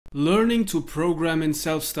Learning to program in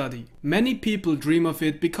self-study. Many people dream of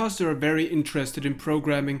it because they are very interested in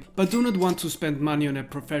programming but do not want to spend money on a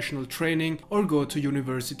professional training or go to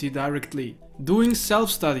university directly. Doing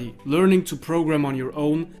self-study, learning to program on your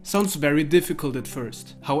own, sounds very difficult at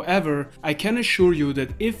first. However, I can assure you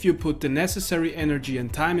that if you put the necessary energy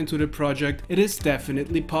and time into the project, it is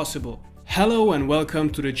definitely possible. Hello and welcome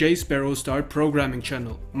to the jSparrow Start Programming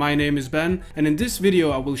channel. My name is Ben, and in this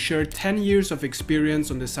video I will share 10 years of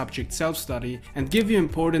experience on the subject self-study and give you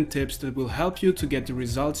important tips that will help you to get the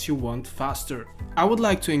results you want faster. I would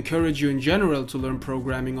like to encourage you in general to learn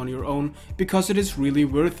programming on your own because it is really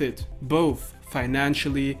worth it, both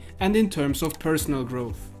financially and in terms of personal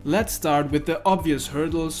growth. Let's start with the obvious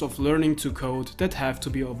hurdles of learning to code that have to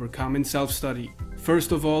be overcome in self-study.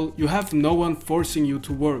 First of all, you have no one forcing you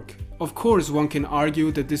to work. Of course, one can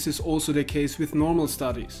argue that this is also the case with normal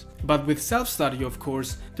studies. But with self-study, of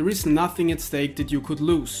course, there is nothing at stake that you could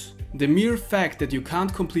lose. The mere fact that you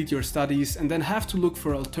can't complete your studies and then have to look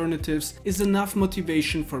for alternatives is enough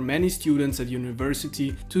motivation for many students at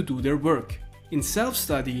university to do their work. In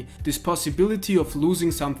self-study, this possibility of losing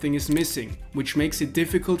something is missing, which makes it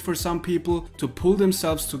difficult for some people to pull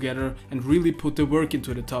themselves together and really put the work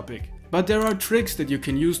into the topic. But there are tricks that you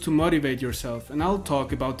can use to motivate yourself, and I'll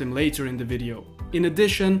talk about them later in the video. In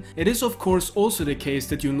addition, it is of course also the case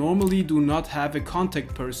that you normally do not have a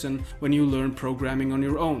contact person when you learn programming on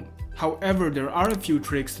your own. However, there are a few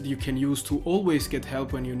tricks that you can use to always get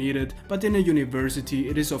help when you need it, but in a university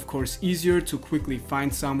it is of course easier to quickly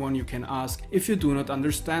find someone you can ask if you do not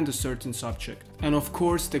understand a certain subject. And of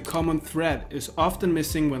course, the common thread is often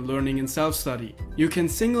missing when learning in self-study. You can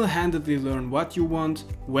single-handedly learn what you want,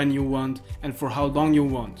 when you want, and for how long you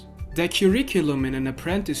want. The curriculum in an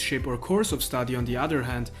apprenticeship or course of study, on the other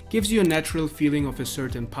hand, gives you a natural feeling of a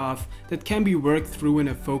certain path that can be worked through in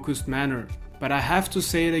a focused manner. But I have to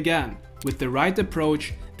say it again, with the right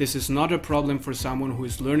approach, this is not a problem for someone who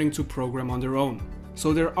is learning to program on their own.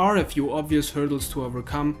 So there are a few obvious hurdles to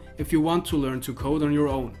overcome if you want to learn to code on your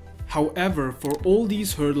own. However, for all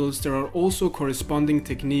these hurdles there are also corresponding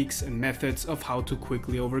techniques and methods of how to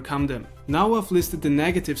quickly overcome them. Now I've listed the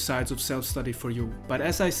negative sides of self-study for you, but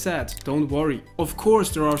as I said, don't worry. Of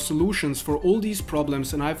course there are solutions for all these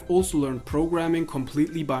problems, and I've also learned programming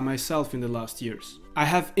completely by myself in the last years. I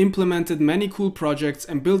have implemented many cool projects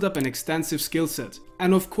and built up an extensive skill set.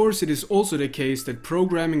 And of course it is also the case that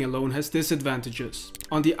programming alone has disadvantages.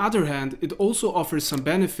 On the other hand, it also offers some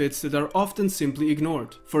benefits that are often simply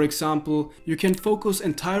ignored. For example, you can focus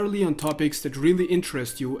entirely on topics that really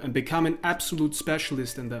interest you and become an absolute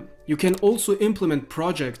specialist in them. You can also implement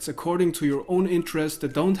projects according to your own interests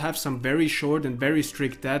that don't have some very short and very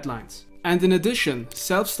strict deadlines. And in addition,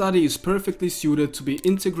 self-study is perfectly suited to be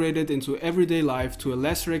integrated into everyday life to a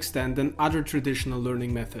lesser extent than other traditional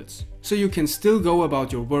learning methods. So you can still go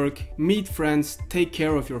about your work, meet friends, take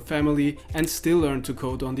care of your family, and still learn to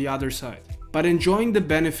code on the other side. But enjoying the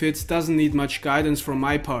benefits doesn't need much guidance from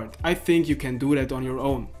my part. I think you can do that on your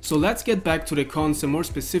own. So let's get back to the cons and more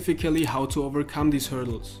specifically how to overcome these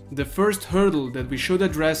hurdles. The first hurdle that we should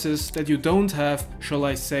address is that you don't have, shall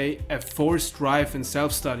I say, a forced drive in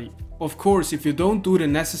self-study. Of course, if you don't do the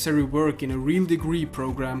necessary work in a real degree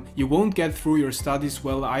program, you won't get through your studies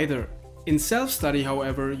well either. In self-study,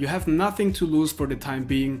 however, you have nothing to lose for the time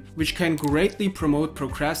being, which can greatly promote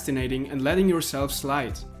procrastinating and letting yourself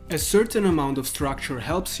slide. A certain amount of structure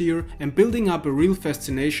helps here, and building up a real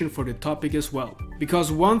fascination for the topic as well.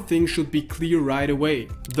 Because one thing should be clear right away.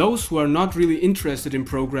 Those who are not really interested in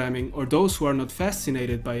programming or those who are not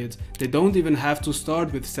fascinated by it, they don't even have to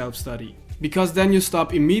start with self-study. Because then you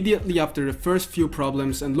stop immediately after the first few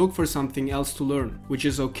problems and look for something else to learn, which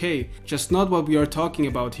is okay, just not what we are talking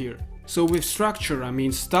about here. So with structure, I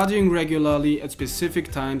mean studying regularly at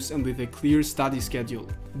specific times and with a clear study schedule.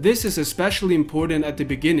 This is especially important at the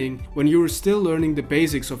beginning when you are still learning the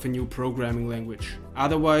basics of a new programming language.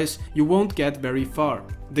 Otherwise, you won't get very far.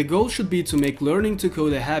 The goal should be to make learning to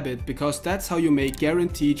code a habit, because that's how you make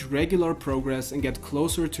guaranteed regular progress and get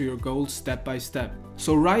closer to your goals step by step.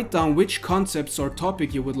 So write down which concepts or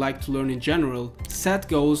topic you would like to learn in general, set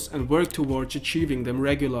goals and work towards achieving them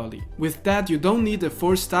regularly. With that, you don't need a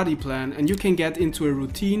forced study plan and you can get into a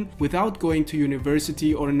routine without going to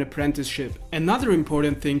university or an apprenticeship. Another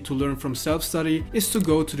important thing to learn from self-study is to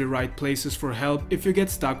go to the right places for help if you get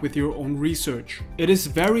stuck with your own research. It is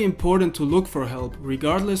very important to look for help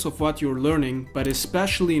regardless of what you're learning, but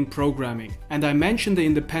especially in programming. And I mention the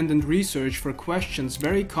independent research for questions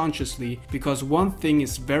very consciously because one thing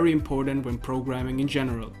is very important when programming in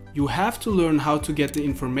general. You have to learn how to get the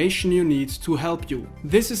information you need to help you.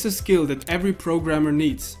 This is a skill that every programmer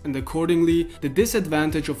needs, and accordingly, the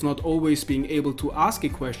disadvantage of not always being able to ask a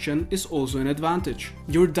question is also an advantage.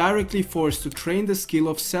 You're directly forced to train the skill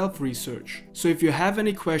of self-research. So if you have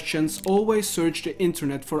any questions, always search the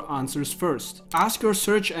internet for answers first. Ask your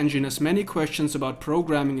search engine as many questions about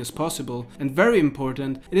programming as possible, and very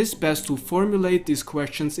important, it is best to formulate these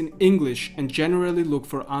questions in English and generally look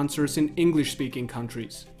for answers in English-speaking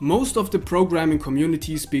countries. Most of the programming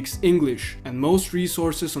community speaks English, and most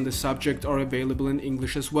resources on the subject are available in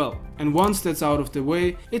English as well. And once that's out of the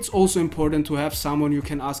way, it's also important to have someone you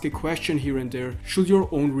can ask a question here and there should your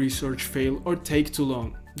own research fail or take too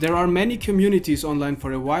long. There are many communities online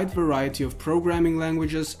for a wide variety of programming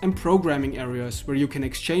languages and programming areas where you can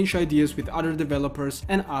exchange ideas with other developers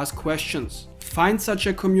and ask questions. Find such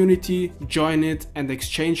a community, join it, and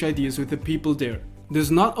exchange ideas with the people there. This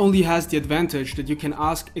not only has the advantage that you can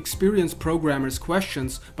ask experienced programmers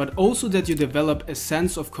questions, but also that you develop a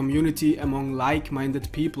sense of community among like-minded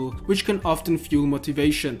people, which can often fuel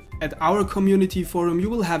motivation. At our community forum, you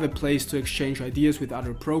will have a place to exchange ideas with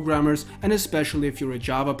other programmers, and especially if you're a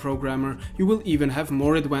Java programmer, you will even have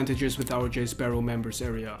more advantages with our jSparrow members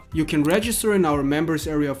area. You can register in our members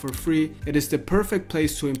area for free. It is the perfect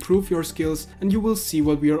place to improve your skills, and you will see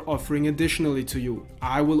what we are offering additionally to you.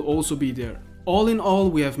 I will also be there. All in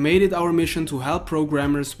all, we have made it our mission to help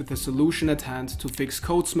programmers with a solution at hand to fix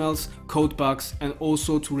code smells, code bugs, and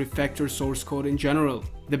also to refactor source code in general.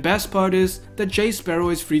 The best part is that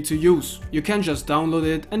jSparrow is free to use. You can just download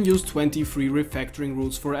it and use 20 free refactoring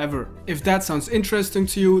rules forever. If that sounds interesting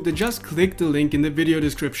to you, then just click the link in the video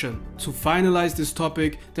description. To finalize this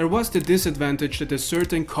topic, there was the disadvantage that a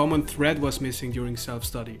certain common thread was missing during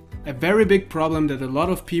self-study. A very big problem that a lot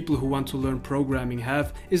of people who want to learn programming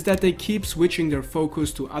have is that they keep switching their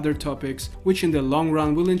focus to other topics, which in the long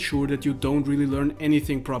run will ensure that you don't really learn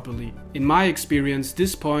anything properly. In my experience,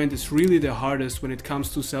 this point is really the hardest when it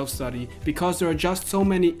comes to self-study, because there are just so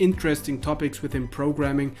many interesting topics within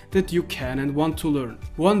programming that you can and want to learn.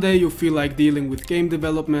 One day you feel like dealing with game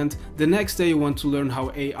development, the next day you want to learn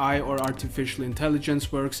how AI or artificial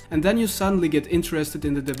intelligence works, and then you suddenly get interested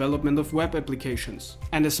in the development of web applications.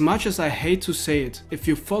 And as much as I hate to say it, if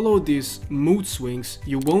you follow these mood swings,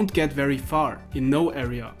 you won't get very far in no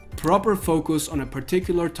area. Proper focus on a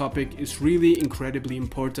particular topic is really incredibly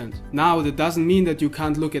important. Now, that doesn't mean that you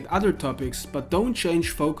can't look at other topics, but don't change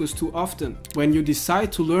focus too often. When you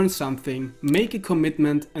decide to learn something, make a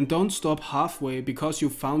commitment and don't stop halfway because you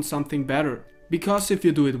found something better. Because if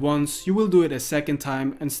you do it once, you will do it a second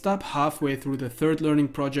time and stop halfway through the third learning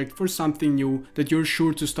project for something new that you're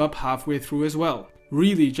sure to stop halfway through as well.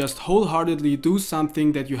 Really, just wholeheartedly do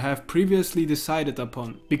something that you have previously decided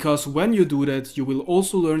upon. Because when you do that, you will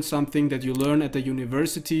also learn something that you learn at the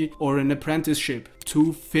university or an apprenticeship.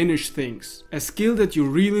 To finish things. A skill that you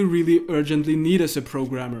really urgently need as a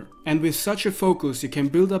programmer. And with such a focus, you can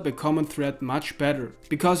build up a common thread much better.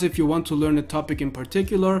 Because if you want to learn a topic in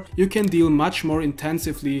particular, you can deal much more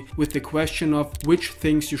intensively with the question of which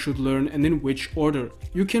things you should learn and in which order.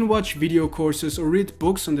 You can watch video courses or read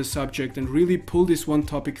books on the subject and really pull this one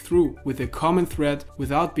topic through with a common thread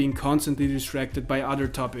without being constantly distracted by other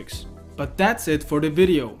topics. But that's it for the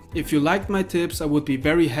video. If you liked my tips, I would be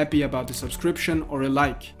very happy about a subscription or a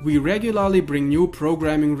like. We regularly bring new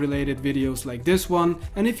programming related videos like this one,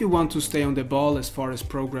 and if you want to stay on the ball as far as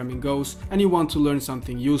programming goes and you want to learn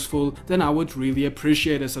something useful, then I would really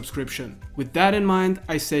appreciate a subscription. With that in mind,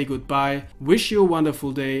 I say goodbye, wish you a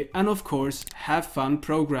wonderful day, and of course, have fun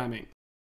programming.